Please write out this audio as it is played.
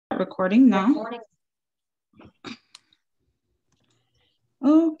recording now.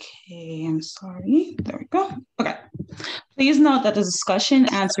 Okay, I'm sorry. There we go. Okay. Please note that the discussion,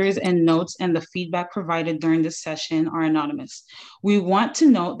 answers, and notes and the feedback provided during this session are anonymous. We want to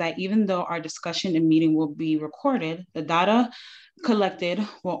note that even though our discussion and meeting will be recorded, the data collected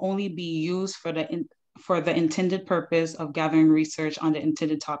will only be used for the intended purpose of gathering research on the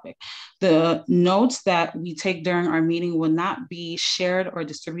intended topic. The notes that we take during our meeting will not be shared or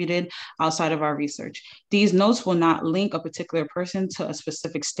distributed outside of our research. These notes will not link a particular person to a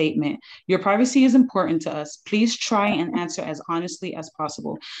specific statement. Your privacy is important to us. Please try and answer as honestly as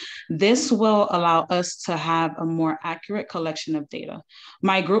possible. This will allow us to have a more accurate collection of data.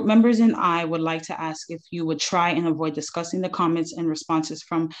 My group members and I would like to ask if you would try and avoid discussing the comments and responses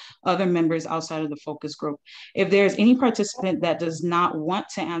from other members outside of the focus group. If there's any participant that does not want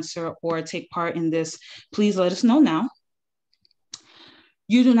to answer or take part in this, please let us know now.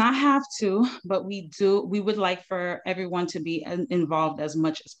 You do not have to, but we would like for everyone to be involved as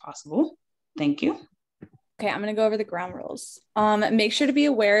much as possible. Thank you. Okay, I'm going to go over the ground rules. Make sure to be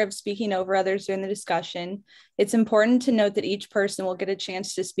aware of speaking over others during the discussion. It's important to note that each person will get a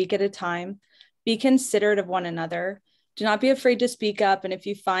chance to speak at a time. Be considerate of one another. Do not be afraid to speak up. And if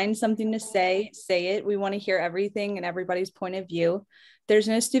you find something to say, say it. We want to hear everything and everybody's point of view. There's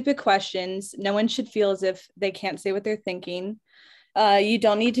no stupid questions. No one should feel as if they can't say what they're thinking. You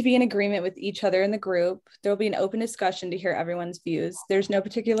don't need to be in agreement with each other in the group. There will be an open discussion to hear everyone's views. There's no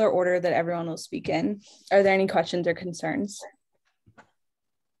particular order that everyone will speak in. Are there any questions or concerns?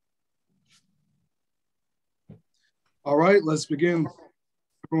 All right, let's begin.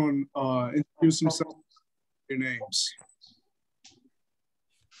 Everyone introduce themselves, your names.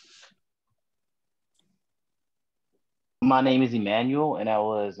 My name is Emmanuel, and I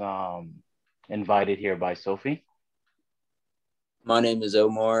was invited here by Sophie. My name is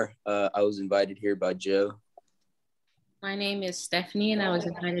Omar. I was invited here by Joe. My name is Stephanie, and I was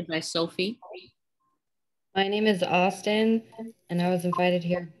invited by Sophie. My name is Austin, and I was invited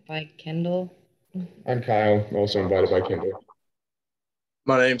here by Kendall. I'm Kyle, also invited by Kendall.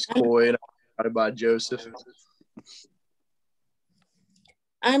 My name's Coy, and I'm invited by Joseph.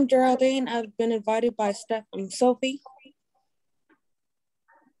 I'm Geraldine. I've been invited by Steph and Sophie.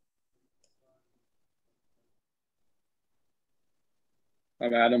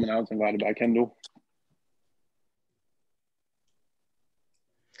 I'm Adam, and I was invited by Kendall.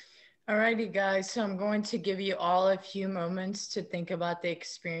 Alrighty, guys, so I'm going to give you all a few moments to think about the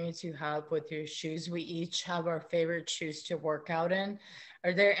experience you have with your shoes. We each have our favorite shoes to work out in.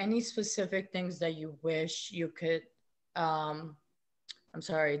 Are there any specific things that you wish you could, that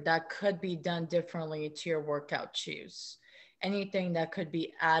could be done differently to your workout shoes? Anything that could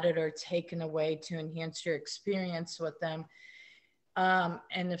be added or taken away to enhance your experience with them?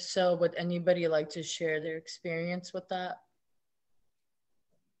 And if so, would anybody like to share their experience with that?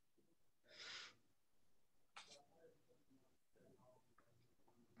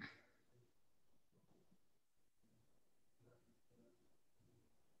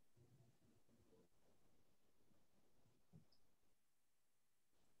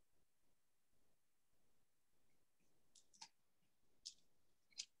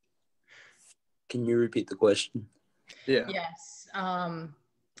 Can you repeat the question? Yeah. Yes. Are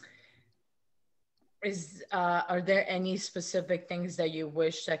there any specific things that you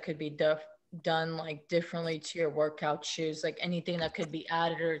wish that could be done like differently to your workout shoes? Like anything that could be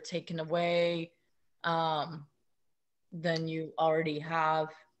added or taken away than you already have?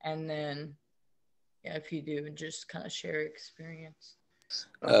 And then, yeah, if you do, just kind of share your experience.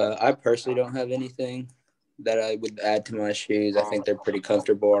 I personally don't have anything that I would add to my shoes. I think they're pretty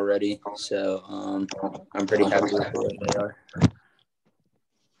comfortable already. So I'm pretty happy with the way they are.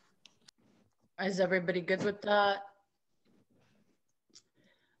 Is everybody good with that?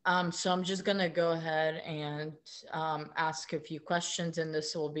 So I'm just gonna go ahead and ask a few questions, and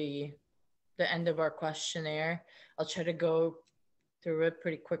this will be the end of our questionnaire. I'll try to go through it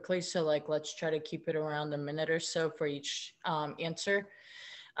pretty quickly. So let's try to keep it around a minute or so for each answer.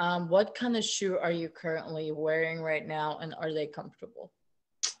 What kind of shoe are you currently wearing right now, and are they comfortable?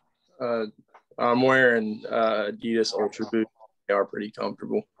 I'm wearing Adidas Ultra Boost. They are pretty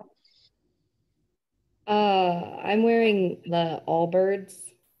comfortable. I'm wearing the Allbirds.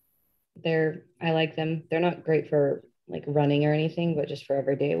 I like them. They're not great for like running or anything, but just for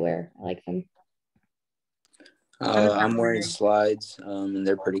everyday wear, I like them. I'm wearing slides, and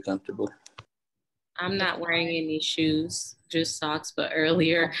they're pretty comfortable. I'm not wearing any shoes, just socks, but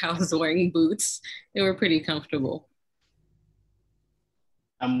earlier I was wearing boots. They were pretty comfortable.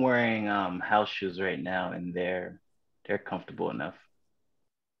 I'm wearing house shoes right now, and they're comfortable enough.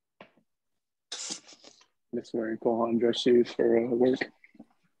 Just wearing full-on dress shoes for work.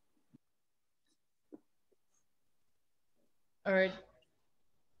 All right.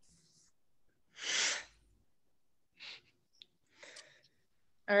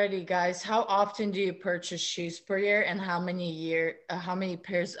 Alrighty, guys. How often do you purchase shoes per year, and how many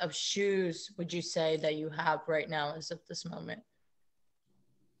pairs of shoes would you say that you have right now as of this moment?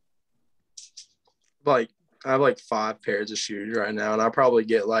 Like I have like 5 pairs of shoes right now, and I probably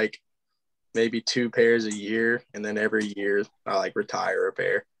get like maybe 2 pairs a year, and then every year I like retire a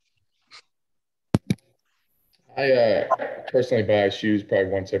pair. I personally buy shoes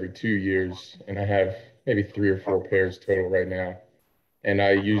probably once every 2 years, and I have maybe 3 or 4 pairs total right now. And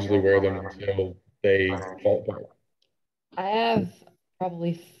I usually wear them until they fall apart. I have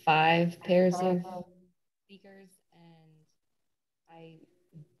probably 5 pairs of sneakers, and I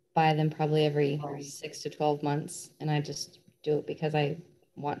buy them probably every 6 to 12 months, and I just do it because I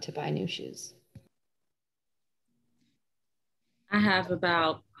want to buy new shoes. I have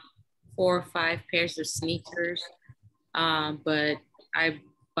about 4 or 5 pairs of sneakers, but I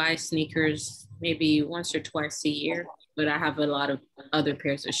buy sneakers maybe once or twice a year, but I have a lot of other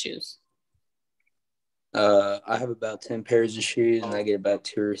pairs of shoes. I have about 10 pairs of shoes, and I get about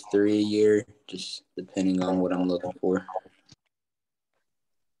 2 or 3 a year, just depending on what I'm looking for.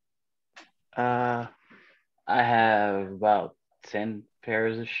 I have about 10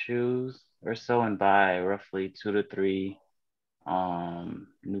 pairs of shoes or so, and buy roughly 2 to 3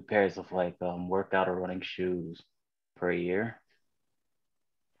 new pairs of like workout or running shoes per year.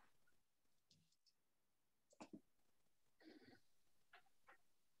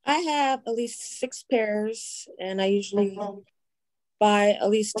 I have at least 6 pairs, and I usually buy at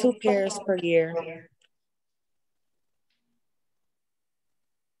least 2 pairs per year.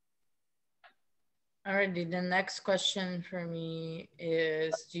 Alrighty, the next question for me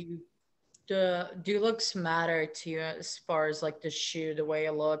is, do looks matter to you as far as like the shoe, the way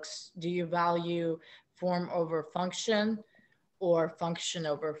it looks? Do you value form over function or function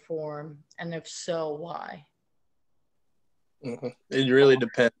over form? And if so, why? It really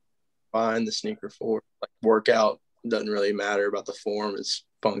depends buying the sneaker for. Like workout doesn't really matter about the form, it's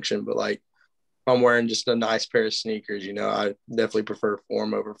function. But like if I'm wearing just a nice pair of sneakers, I definitely prefer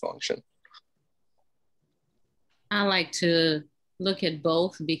form over function. I like to look at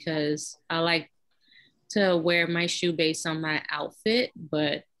both because I like to wear my shoe based on my outfit,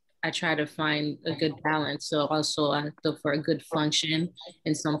 but I try to find a good balance. So also I look for a good function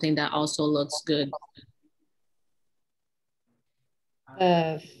and something that also looks good.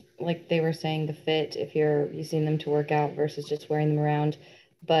 Like they were saying, the fit, if you're using them to work out versus just wearing them around.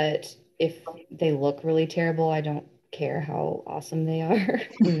 But if they look really terrible, I don't care how awesome they are.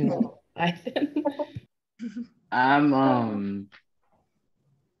 Buy them. I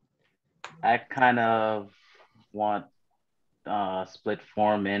kind of want split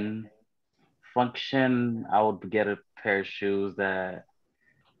form and function. I would get a pair of shoes that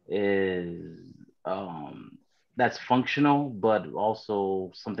is that's functional, but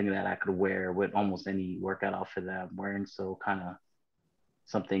also something that I could wear with almost any workout outfit that I'm wearing. So kind of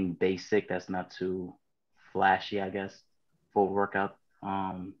something basic that's not too flashy, I guess, for workout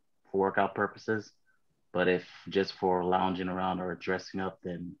purposes. But if just for lounging around or dressing up,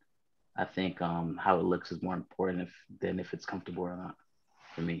 then I think how it looks is more important than if it's comfortable or not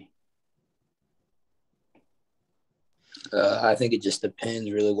for me. I think it just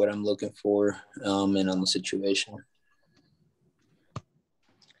depends really what I'm looking for and on the situation.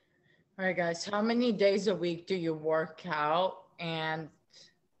 All right, guys, how many days a week do you work out? And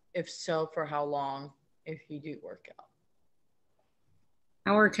if so, for how long, if you do work out?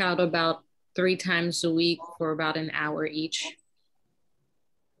 I work out about 3 times a week for about an hour each.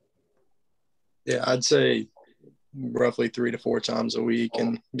 Yeah, I'd say roughly 3 to 4 times a week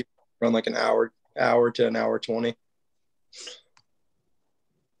and run like an hour to an hour 20.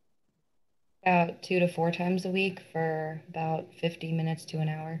 About 2 to 4 times a week for about 50 minutes to an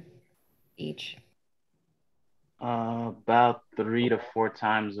hour each. About 3 to 4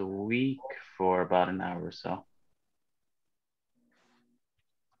 times a week for about an hour or so.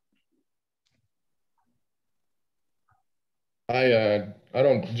 I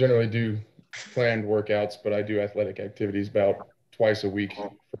don't generally do planned workouts, but I do athletic activities about twice a week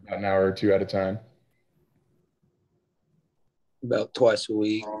for about an hour or 2 at a time. About twice a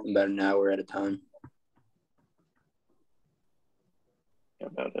week, about an hour at a time.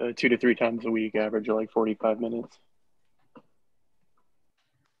 About 2 to 3 times a week, average of like 45 minutes.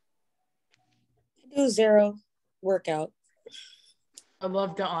 I do 0 workout. I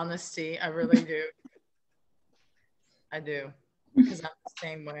love the honesty. I really do. I do. Because I'm the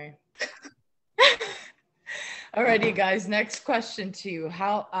same way. Alrighty, guys. Next question to you.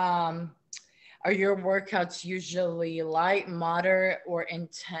 How are your workouts usually light, moderate, or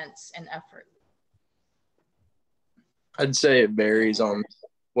intense in effort? I'd say it varies on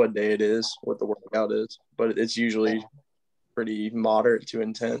what day it is, what the workout is, but it's usually pretty moderate to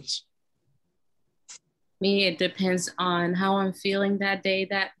intense. Me, it depends on how I'm feeling that day,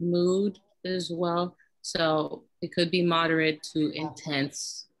 that mood as well. So it could be moderate to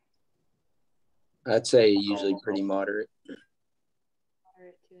intense. I'd say usually pretty moderate.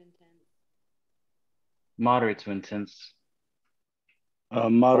 Moderate to intense. Moderate to intense.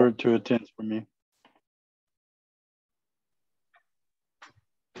 Moderate to intense for me.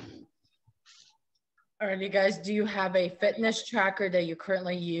 Alrighty, guys. Do you have a fitness tracker that you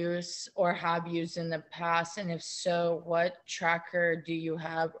currently use or have used in the past? And if so, what tracker do you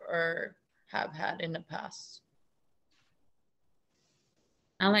have or have had in the past?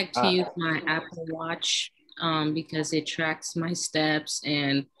 I like to use my Apple Watch because it tracks my steps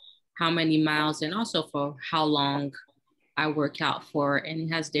and how many miles and also for how long I work out for. And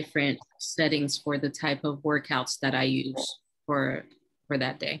it has different settings for the type of workouts that I use for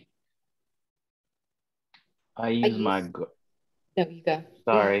that day. I use my. No, you go.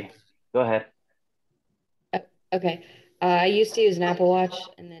 Sorry, go ahead. Okay. I used to use an Apple Watch,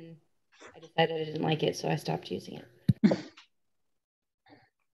 and then I decided I didn't like it, so I stopped using it.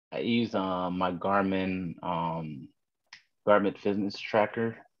 I use my Garmin fitness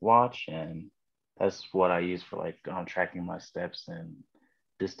tracker watch, and that's what I use for like tracking my steps and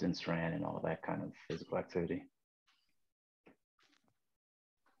distance ran and all that kind of physical activity.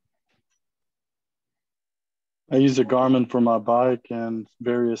 I use a Garmin for my bike and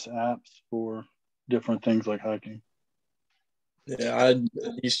various apps for different things like hiking. Yeah, I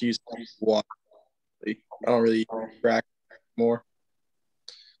used to use watch. I don't really track more.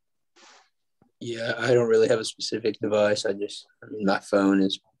 Yeah, I don't really have a specific device. I mean, my phone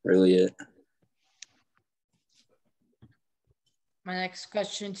is really it. My next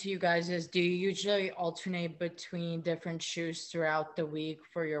question to you guys is, do you usually alternate between different shoes throughout the week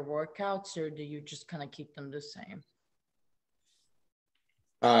for your workouts, or do you just kind of keep them the same?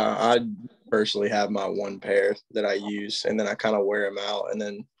 I personally have my one pair that I use, and then I kind of wear them out. And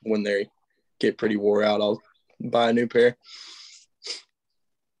then when they get pretty wore out, I'll buy a new pair.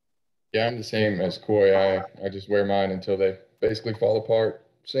 Yeah, I'm the same as Coy. I just wear mine until they basically fall apart.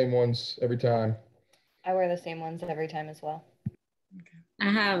 Same ones every time. I wear the same ones every time as well. I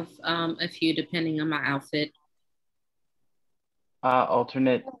have a few depending on my outfit. I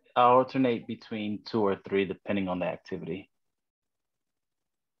alternate between 2 or 3 depending on the activity.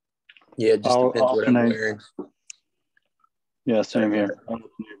 Yeah, it just depends what I'm wearing. Yeah, same here. I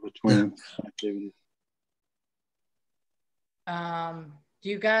alternate between activities. Do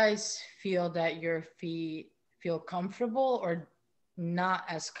you guys feel that your feet feel comfortable or not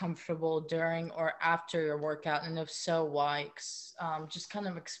as comfortable during or after your workout? And if so, why? Just kind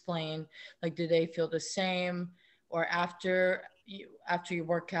of explain, like, do they feel the same or after you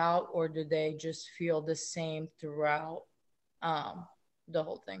work out, or do they just feel the same throughout the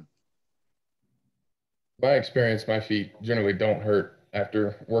whole thing? My experience, my feet generally don't hurt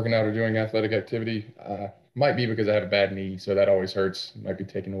after working out or doing athletic activity. Might be because I have a bad knee, so that always hurts. Might be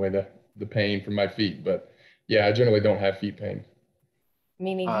taking away the pain from my feet, but yeah, I generally don't have feet pain.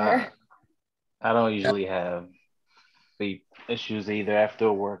 Me neither. I don't usually have feet issues either after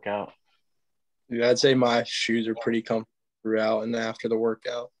a workout. Yeah, I'd say my shoes are pretty comfortable throughout and after the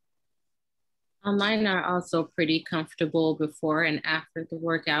workout. Mine are also pretty comfortable before and after the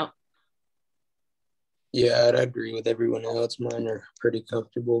workout. Yeah, I'd agree with everyone else. Mine are pretty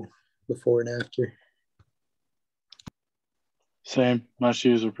comfortable before and after. Same. My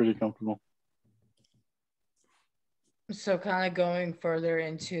shoes are pretty comfortable. So kind of going further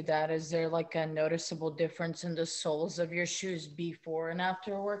into that, is there like a noticeable difference in the soles of your shoes before and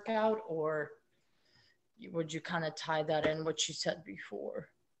after a workout, or would you kind of tie that in what you said before?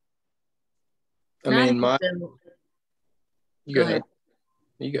 I mean, you go ahead.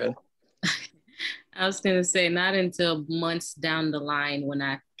 You go ahead. I was going to say not until months down the line when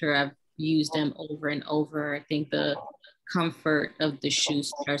after I've used them over and over, I think the comfort of the shoe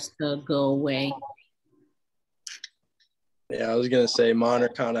starts to go away. Yeah, I was going to say mine are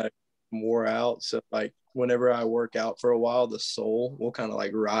kind of wore out. So like whenever I work out for a while, the sole will kind of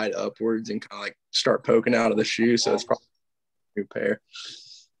like ride upwards and kind of like start poking out of the shoe. So it's probably a new pair.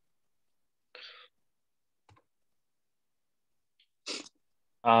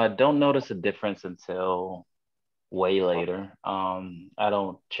 Don't notice a difference until way later. I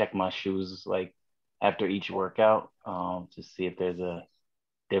don't check my shoes like after each workout to see if there's a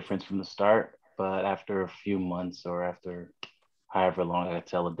difference from the start. but after a few months or after however long I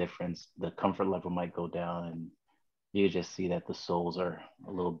tell a difference, the comfort level might go down and you just see that the soles are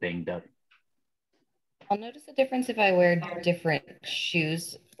a little banged up. I'll notice a difference if I wear different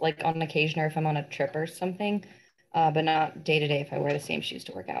shoes, like on occasion or if I'm on a trip or something, but not day to day if I wear the same shoes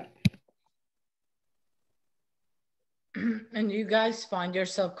to work out. And you guys find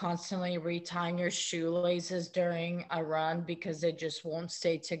yourself constantly retying your shoelaces during a run because they just won't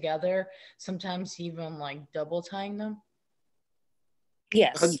stay together, sometimes even like double tying them?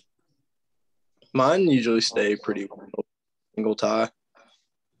 Yes. Mine usually stay pretty well, single tie.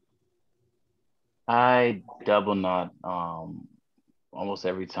 I double knot almost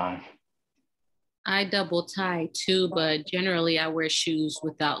every time. I double tie too, but generally I wear shoes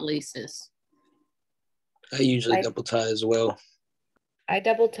without laces. I usually double tie as well. I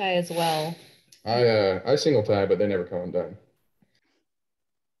double tie as well. I single tie, but they never come undone.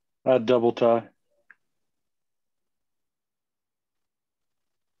 I double tie.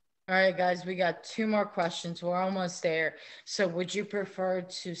 All right, guys, we got 2 more questions. We're almost there. So would you prefer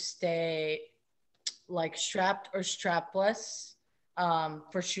to stay like strapped or strapless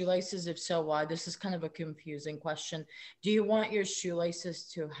for shoelaces? If so, why? This is kind of a confusing question. Do you want your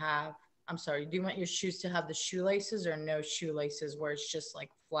shoelaces to have, do you want your shoes to have the shoelaces or no shoelaces where it's just like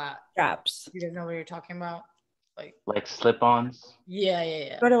flat? Straps. You don't know what you're talking about? Like slip-ons?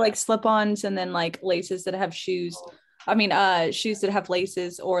 Yeah. Go to like slip-ons and then like laces that have shoes. Shoes that have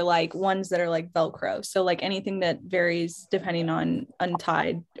laces or like ones that are like Velcro. So like anything that varies depending on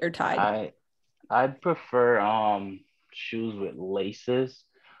untied or tied. I'd prefer shoes with laces.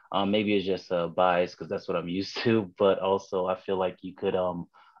 Maybe it's just a bias because that's what I'm used to, but also I feel like you could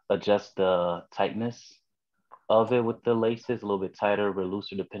adjust the tightness of it with the laces a little bit tighter or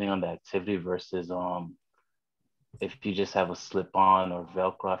looser depending on the activity versus if you just have a slip-on or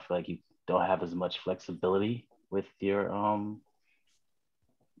Velcro, I feel like you don't have as much flexibility with your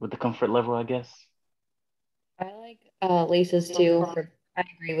with the comfort level, I guess. I like laces too. I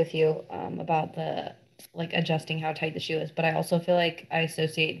agree with you about the like adjusting how tight the shoe is, but I also feel like I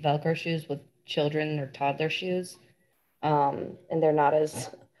associate Velcro shoes with children or toddler shoes, and they're not as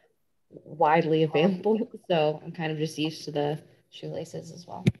widely available. So I'm kind of just used to the shoelaces as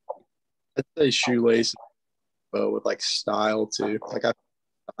well. I'd say shoelaces, but with like style too. Like I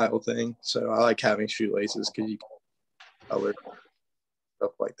style thing, so I like having shoelaces because you can color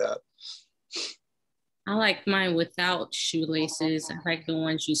stuff like that. I like mine without shoelaces. I like the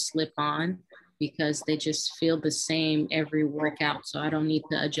ones you slip on because they just feel the same every workout. So I don't need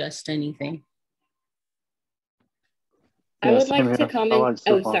to adjust anything. I would like to comment. Like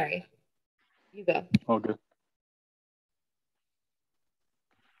oh, sorry. You go. Oh, good.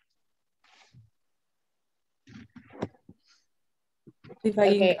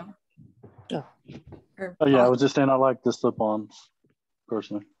 Okay. Oh, yeah, I was just saying I like the slip-ons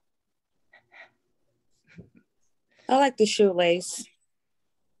personally. I like the shoelace.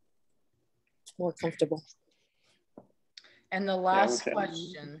 It's more comfortable. And the last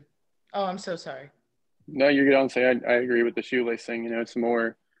question. Oh, I'm so sorry. No, you're good. I'll say I agree with the shoelace thing. You know, it's a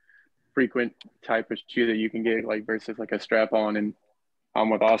more frequent type of shoe that you can get, like versus like a strap on. And I'm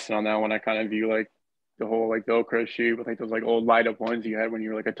with Austin on that one. I kind of view like the whole like Velcro shoe, but like those like old light up ones you had when you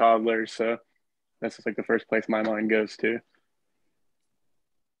were like a toddler. So that's just like the first place my mind goes to.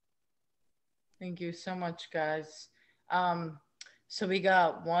 Thank you so much, guys. So we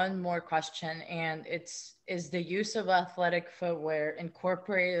got one more question, and is the use of athletic footwear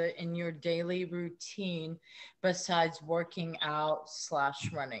incorporated in your daily routine besides working out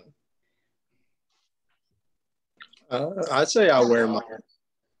 / running? I'd say I wear my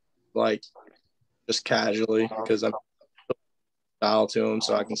like just casually because I'm style to them,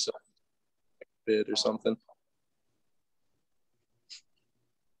 so I can still fit or something.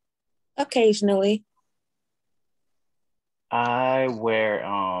 Occasionally. I wear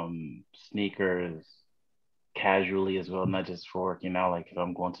sneakers casually as well, not just for working out. Like if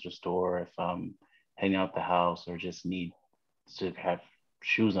I'm going to the store, if I'm hanging out the house, or just need to have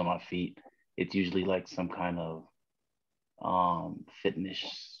shoes on my feet, it's usually like some kind of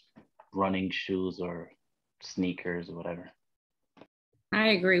fitness running shoes or sneakers or whatever. I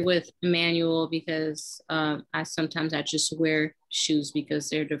agree with Emmanuel because I just wear shoes because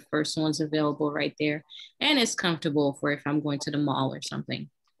they're the first ones available right there. And it's comfortable for if I'm going to the mall or something.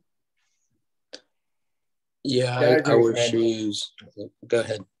 Yeah, I wear shoes. Go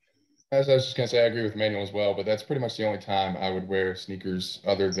ahead. As I was just going to say, I agree with Manuel as well, but that's pretty much the only time I would wear sneakers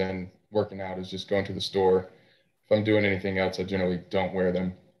other than working out is just going to the store. If I'm doing anything else, I generally don't wear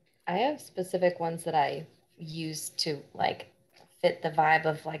them. I have specific ones that I use to like fit the vibe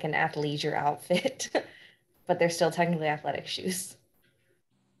of like an athleisure outfit, but they're still technically athletic shoes.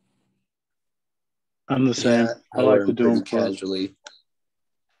 I'm the same. Yeah, I like to them do them pretty casually.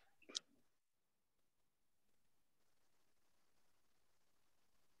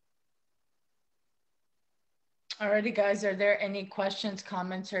 Alrighty, guys, are there any questions,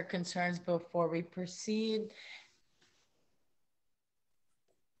 comments, or concerns before we proceed?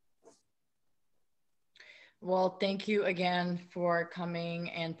 Well, thank you again for coming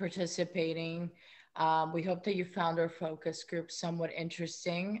and participating. We hope that you found our focus group somewhat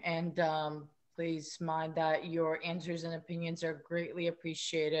interesting, and please mind that your answers and opinions are greatly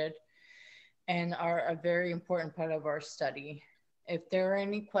appreciated and are a very important part of our study. If there are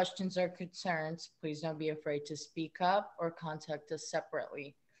any questions or concerns, please don't be afraid to speak up or contact us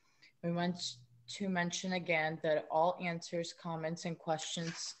separately. We want to mention again that all answers, comments, and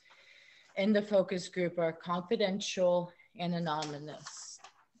questions in the focus group are confidential and anonymous.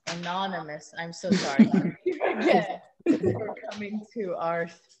 I'm so sorry. Thank you again for coming to our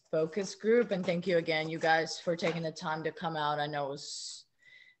focus group. And thank you again, you guys, for taking the time to come out. I know it was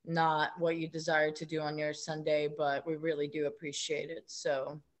not what you desired to do on your Sunday, but we really do appreciate it.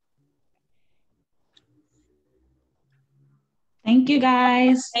 So Thank you,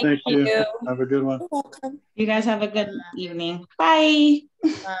 guys. Thank you. Have a good one. You're welcome. You guys have a good evening. Bye.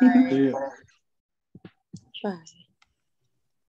 bye. See you. Bye.